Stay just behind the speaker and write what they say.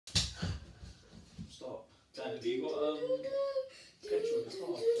Dan, have you got schedule as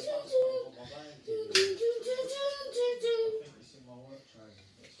well?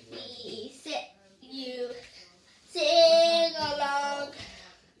 We sit, you sing along.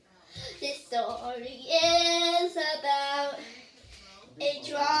 This story is about a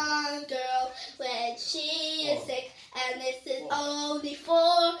drunk girl when she is sick, and this is only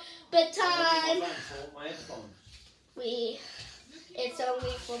for bedtime. It's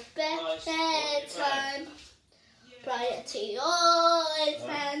only for bedtime. Prior to your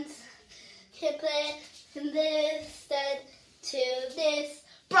friends can play and listen to this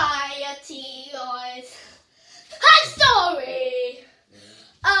prior to yours. Hi, story!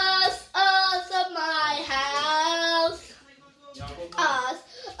 Us at my house.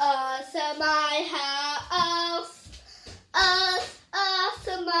 Us at my house. Us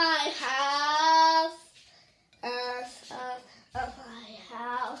at my house. Us at my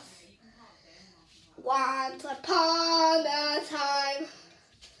house. Once upon a time,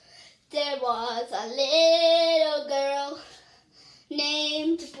 there was a little girl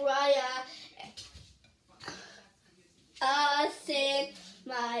named Briar. Us in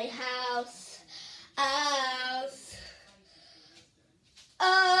my house. Us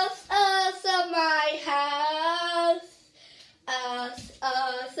at my house.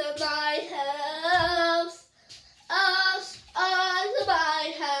 Us at my house. Us at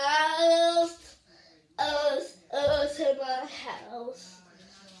my house. Us at my house.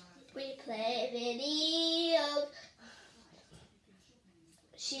 We play video.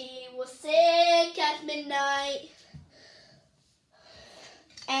 She was sick at midnight,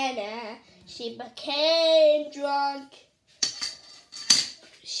 and she became drunk.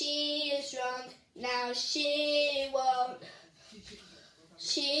 She is drunk, now she won't.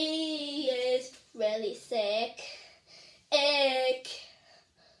 She is really sick.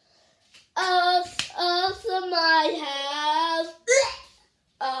 Us at my house.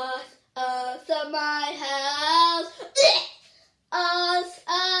 Us at my house. Us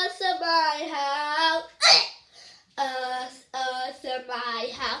at my house. Us at my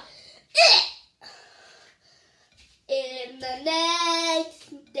house. In the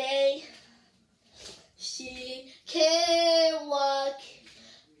next day, she can walk,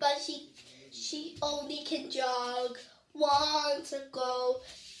 but she only can jog. Want to go,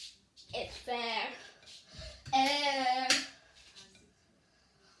 it's fair. And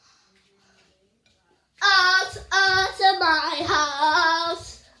us at my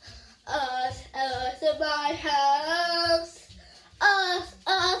house. Us at my house. Us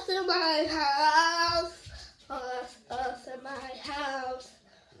at my house. Us at my house.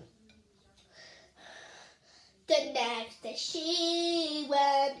 The next day she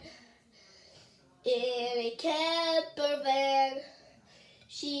went in a camper van.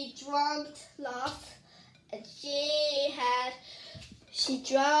 She drank lots, and she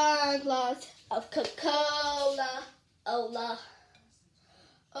drank lots of Coca-Cola. Ola.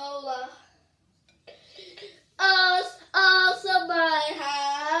 Us at my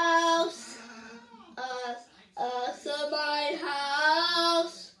house. Us at my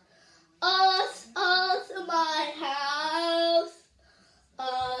house. Us at my house.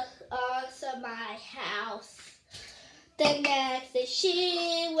 Us at my house. The next day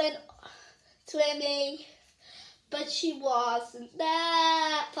she went swimming, but she wasn't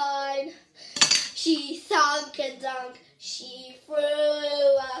that fine. She sunk and dunk. She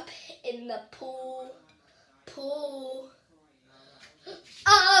threw up in the pool.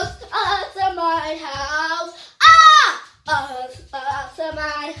 Us at my house. Us at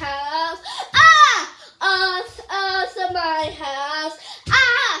my house. Us at my house.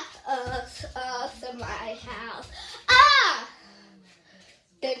 Us at my house.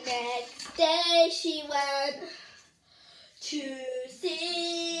 The next day she went to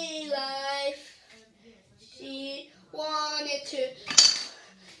see life. She wanted to.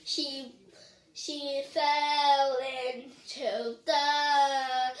 She fell into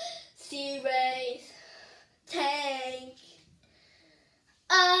the sea race tank.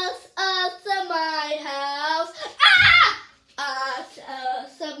 Us at my house. Us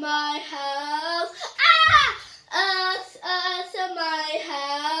at my house. Us at my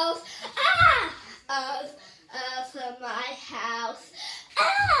house. Us at my house.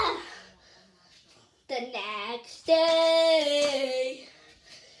 The next day,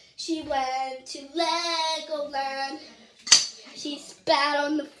 she went to Legoland. She spat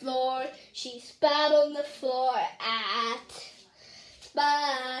on the floor. She spat on the floor at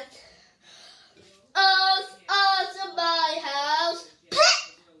Spot. Us at my house.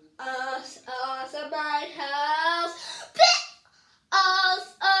 Us at my house.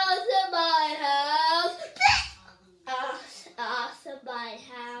 Us at my house.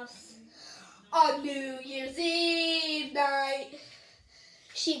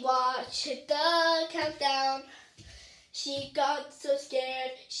 hit the countdown. She got so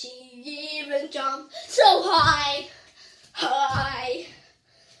scared, she even jumped so high, high.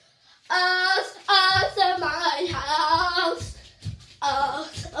 Us in my house.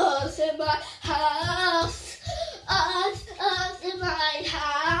 Us in my house. Us in my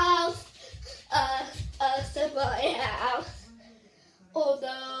house. Us in my house. All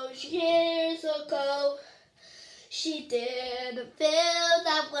those years ago, she didn't feel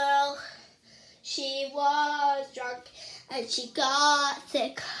that well. She was drunk and she got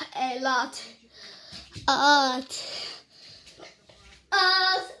sick a lot. Us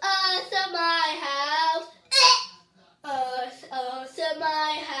in my house. Us in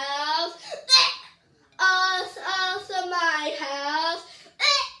my house. Us in my house.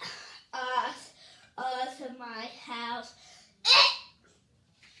 Us in my house.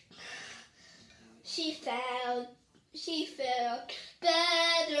 She felt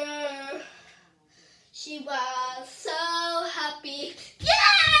better. She was so happy.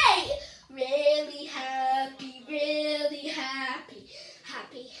 Yay! Really happy, really happy,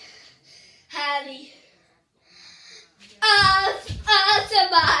 happy, happy. Us in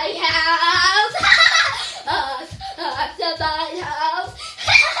my house. Us in my house.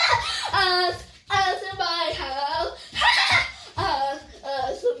 Us in my house.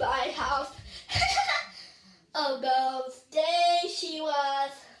 Us in my house. Oh, those days she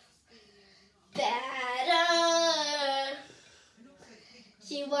was better.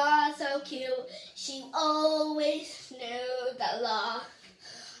 She was so cute. She always knew the law.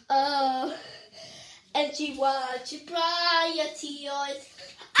 Oh, and she watched variety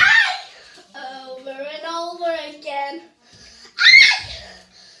over and over again.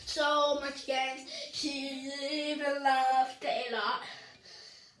 So much games. She even laughed a lot.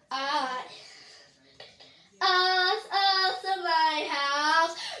 Us in my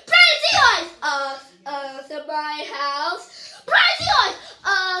house. Crazy eyes. Us in my house. Crazy eyes.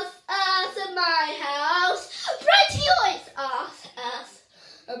 Us in my house. Crazy eyes. Us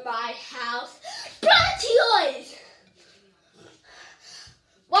in my house. Crazy eyes.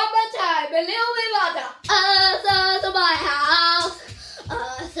 One more time, a little bit louder. Us in my house.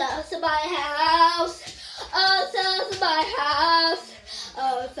 Us in my house. Us in my house.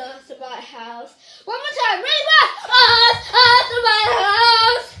 Us in my house. One more time, really fast. Us in my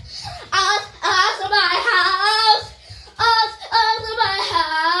house. Us in my house. Us in my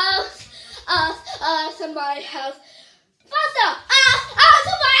house. Us in my house. Faster. Us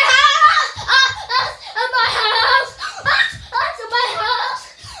in my house. Us in my house. Us in my house.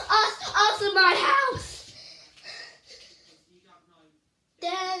 Us in my house.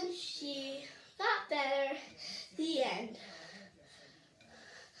 Then she got better. The end.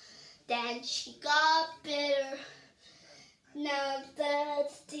 Then she got better. Now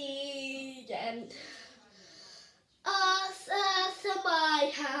that's the end. Us in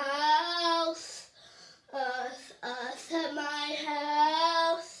my house. Us in my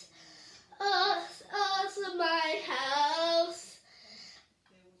house. Us in my house.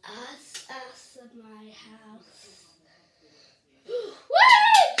 Us in my house.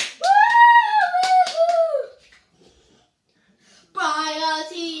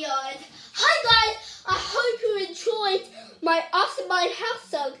 Hi guys, I hope you enjoyed my Us in My House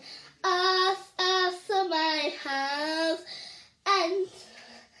song. Us in my house. And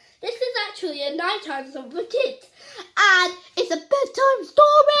this is actually a nighttime song for kids. And it's a bedtime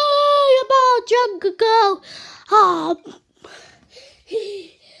story about Jungle Girl.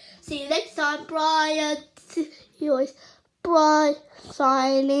 See you next time, Brian. Brian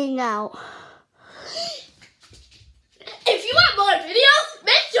signing out.